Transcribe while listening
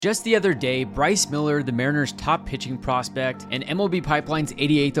Just the other day, Bryce Miller, the Mariners' top pitching prospect and MLB Pipeline's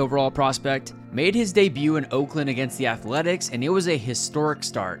 88th overall prospect, made his debut in Oakland against the Athletics, and it was a historic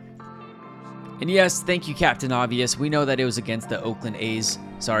start. And yes, thank you, Captain Obvious. We know that it was against the Oakland A's.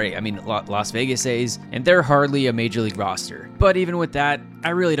 Las Vegas A's, and they're hardly a major league roster. But even with that, I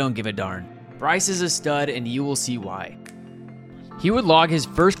really don't give a darn. Bryce is a stud, and you will see why. He would log his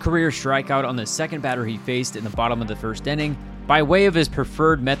first career strikeout on the second batter he faced in the bottom of the first inning, by way of his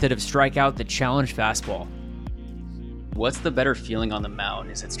preferred method of strikeout, the challenge fastball. What's the better feeling on the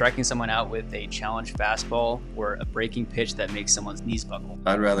mound? Is it striking someone out with a challenge fastball or a breaking pitch that makes someone's knees buckle?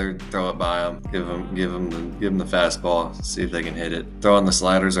 I'd rather throw it by them, give them the fastball, see if they can hit it. Throwing the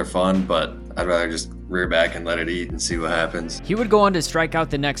sliders are fun, but I'd rather just rear back and let it eat and see what happens. He would go on to strike out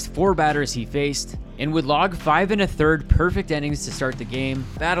the next 4 batters he faced and would log 5 1/3 perfect innings to start the game,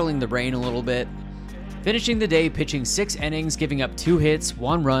 battling the rain a little bit. Finishing the day pitching 6 innings, giving up 2 hits,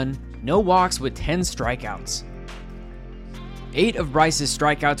 1 run, no walks with 10 strikeouts. 8 of Bryce's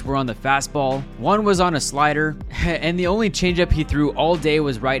strikeouts were on the fastball, 1 was on a slider, and the only changeup he threw all day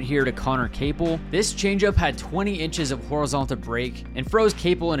was right here to Connor Capel. This changeup had 20 inches of horizontal break and froze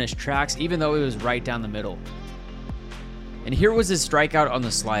Capel in his tracks even though it was right down the middle. And here was his strikeout on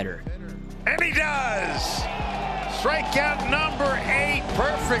the slider. And he does! Strikeout number 8,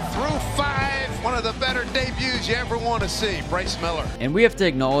 perfect through 5. One of the better debuts you ever want to see, Bryce Miller. And we have to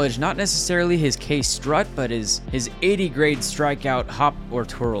acknowledge not necessarily his K strut, but his 80 grade strikeout hop or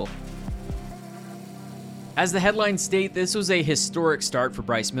twirl. As the headlines state, this was a historic start for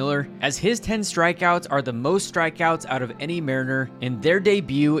Bryce Miller, as his 10 strikeouts are the most strikeouts out of any Mariner in their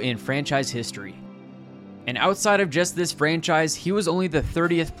debut in franchise history. And outside of just this franchise, he was only the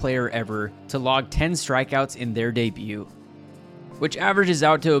 30th player ever to log 10 strikeouts in their debut, which averages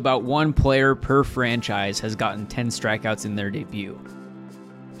out to about 1 player per franchise has gotten 10 strikeouts in their debut.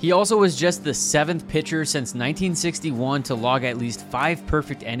 He also was just the 7th pitcher since 1961 to log at least 5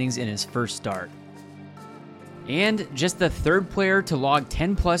 perfect innings in his first start. And just the 3rd player to log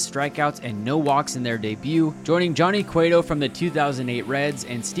 10 plus strikeouts and no walks in their debut, joining Johnny Cueto from the 2008 Reds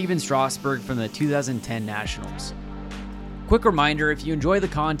and Steven Strasburg from the 2010 Nationals. Quick reminder, if you enjoy the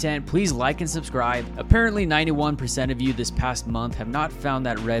content, please like and subscribe. Apparently 91% of you this past month have not found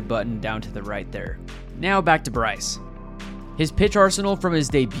that red button down to the right there. Now back to Bryce. His pitch arsenal from his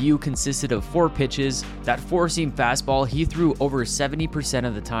debut consisted of 4 pitches. That 4-seam fastball he threw over 70%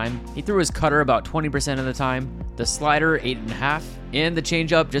 of the time. He threw his cutter about 20% of the time, the slider 8.5, and the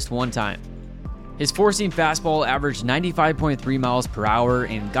changeup just 1 time. His 4-seam fastball averaged 95.3 miles per hour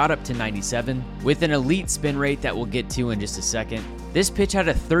and got up to 97, with an elite spin rate that we'll get to in just a second. This pitch had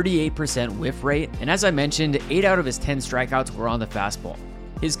a 38% whiff rate, and as I mentioned, 8 out of his 10 strikeouts were on the fastball.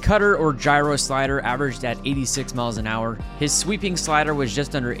 His cutter or gyro slider averaged at 86 miles an hour, his sweeping slider was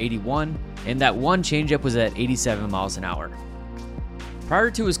just under 81, and that 1 changeup was at 87 miles an hour.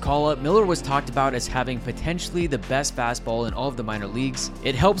 Prior to his call-up, Miller was talked about as having potentially the best fastball in all of the minor leagues.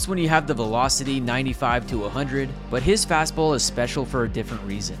 It helps when you have the velocity 95 to 100, but his fastball is special for a different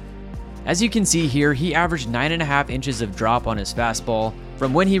reason. As you can see here, he averaged 9.5 inches of drop on his fastball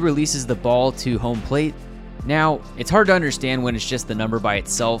from when he releases the ball to home plate. Now, it's hard to understand when it's just the number by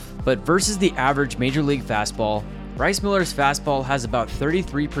itself, but versus the average major league fastball, Bryce Miller's fastball has about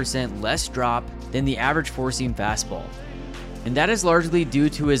 33% less drop than the average 4-seam fastball. And that is largely due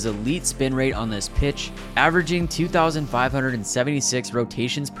to his elite spin rate on this pitch, averaging 2,576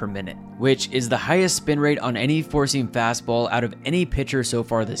 rotations per minute, which is the highest spin rate on any 4-seam fastball out of any pitcher so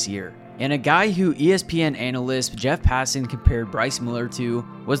far this year. And a guy who ESPN analyst Jeff Passan compared Bryce Miller to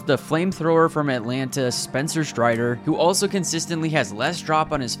was the flamethrower from Atlanta, Spencer Strider, who also consistently has less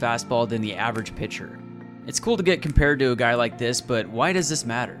drop on his fastball than the average pitcher. It's cool to get compared to a guy like this, but why does this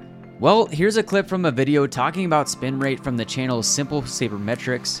matter? Well, here's a clip from a video talking about spin rate from the channel Simple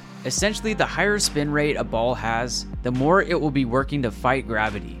Sabermetrics. Essentially, the higher spin rate a ball has, the more it will be working to fight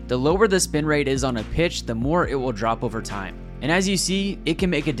gravity. The lower the spin rate is on a pitch, the more it will drop over time. And as you see, it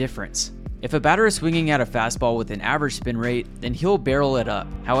can make a difference. If a batter is swinging at a fastball with an average spin rate, then he'll barrel it up.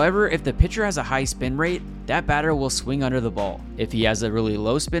 However, if the pitcher has a high spin rate, that batter will swing under the ball. If he has a really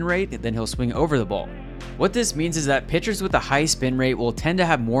low spin rate, then he'll swing over the ball. What this means is that pitchers with a high spin rate will tend to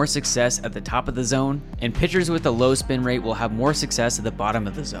have more success at the top of the zone, and pitchers with a low spin rate will have more success at the bottom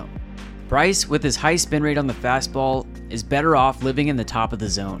of the zone. Bryce, with his high spin rate on the fastball, is better off living in the top of the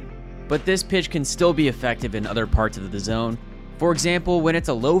zone. But this pitch can still be effective in other parts of the zone. For example, when it's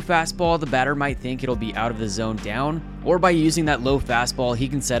a low fastball, the batter might think it'll be out of the zone down, or by using that low fastball, he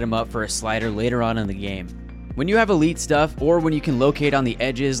can set him up for a slider later on in the game. When you have elite stuff, or when you can locate on the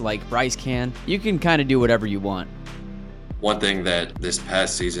edges like Bryce can, you can kind of do whatever you want. one thing that this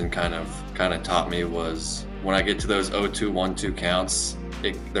past season kind of taught me was when I get to those 0-2, 1-2 counts,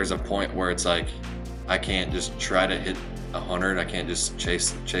 there's a point where it's like I can't just try to hit 100. I can't just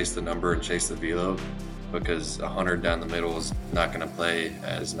chase the number and chase the velo, because 100 down the middle is not going to play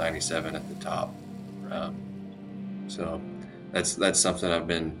as 97 at the top. So that's something I've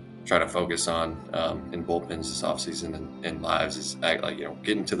been trying to focus on in bullpens this offseason and lives, is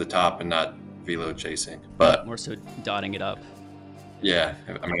getting to the top and not velo chasing. But more so dotting it up. Yeah,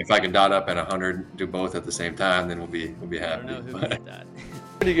 I mean, if I can dot up at 100, do both at the same time, then we'll be happy. I don't know who did that.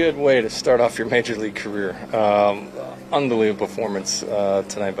 Pretty good way to start off your major league career. Unbelievable performance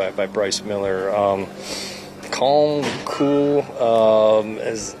tonight by Bryce Miller. Calm, cool,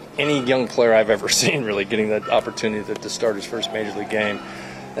 as any young player I've ever seen, really getting that opportunity to start his first major league game.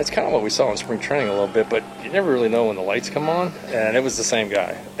 That's kind of what we saw in spring training a little bit, but you never really know when the lights come on, and it was the same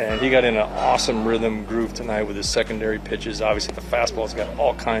guy. And he got in an awesome rhythm groove tonight with his secondary pitches. Obviously, the fastball's got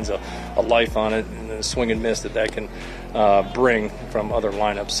all kinds of life on it, and the swing and miss that can bring from other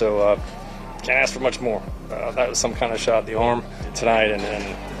lineups. So can't ask for much more. That was some kind of shot at the arm tonight,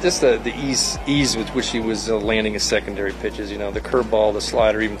 and just the ease with which he was landing his secondary pitches. The curveball, the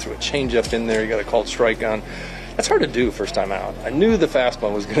slider, even threw a changeup in there. You got a called strike on. That's hard to do first time out. I knew the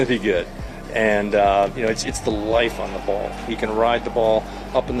fastball was going to be good, and it's the life on the ball. He can ride the ball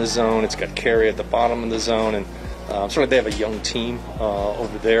up in the zone. It's got carry at the bottom of the zone, and certainly they have a young team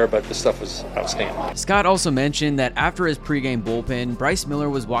over there, but the stuff was outstanding. Scott also mentioned that after his pregame bullpen, Bryce Miller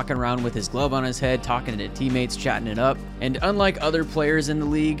was walking around with his glove on his head, talking to teammates, chatting it up. And unlike other players in the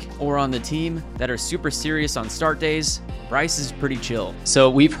league or on the team that are super serious on start days, Bryce is pretty chill. So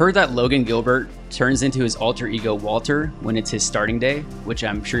we've heard that Logan Gilbert turns into his alter ego Walter when it's his starting day, which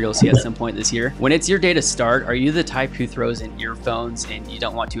I'm sure you'll see at some point this year. When it's your day to start, are you the type who throws in earphones and you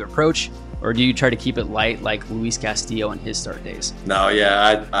don't want to approach? Or do you try to keep it light like Luis Castillo on his start days? No,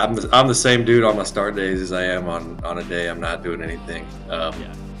 yeah, I'm the same dude on my start days as I am on a day I'm not doing anything.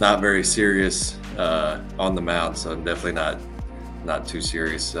 Not very serious on the mound, so I'm definitely not too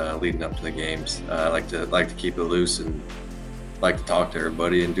serious leading up to the games. I like to keep it loose and like to talk to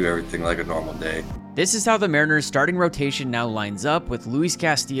everybody and do everything like a normal day. This is how the Mariners' starting rotation now lines up, with Luis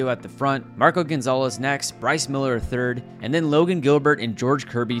Castillo at the front, Marco Gonzalez next, Bryce Miller third, and then Logan Gilbert and George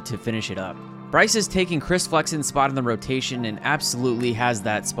Kirby to finish it up. Bryce is taking Chris Flexen's spot in the rotation and absolutely has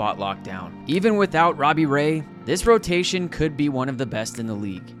that spot locked down. Even without Robbie Ray, this rotation could be one of the best in the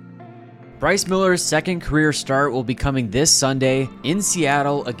league. Bryce Miller's second career start will be coming this Sunday in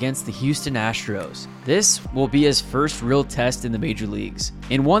Seattle against the Houston Astros. This will be his first real test in the major leagues,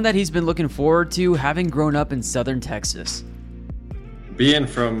 and one that he's been looking forward to, having grown up in Southern Texas. Being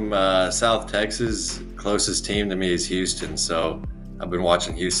from South Texas, closest team to me is Houston, so I've been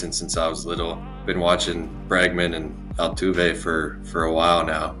watching Houston since I was little. Been watching Bregman and Altuve for a while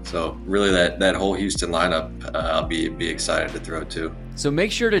now, so really that whole Houston lineup I'll be excited to throw to. So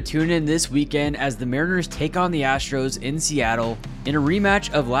make sure to tune in this weekend as the Mariners take on the Astros in Seattle in a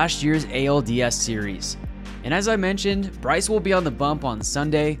rematch of last year's ALDS series. And as I mentioned, Bryce will be on the bump on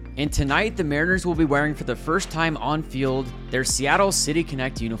Sunday, and tonight the Mariners will be wearing for the first time on field their Seattle City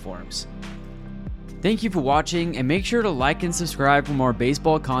Connect uniforms. Thank you for watching, and make sure to like and subscribe for more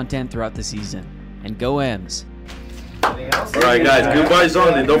baseball content throughout the season. And go M's! All right, guys, goodbye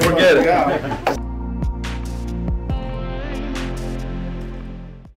Sunday. Don't forget it.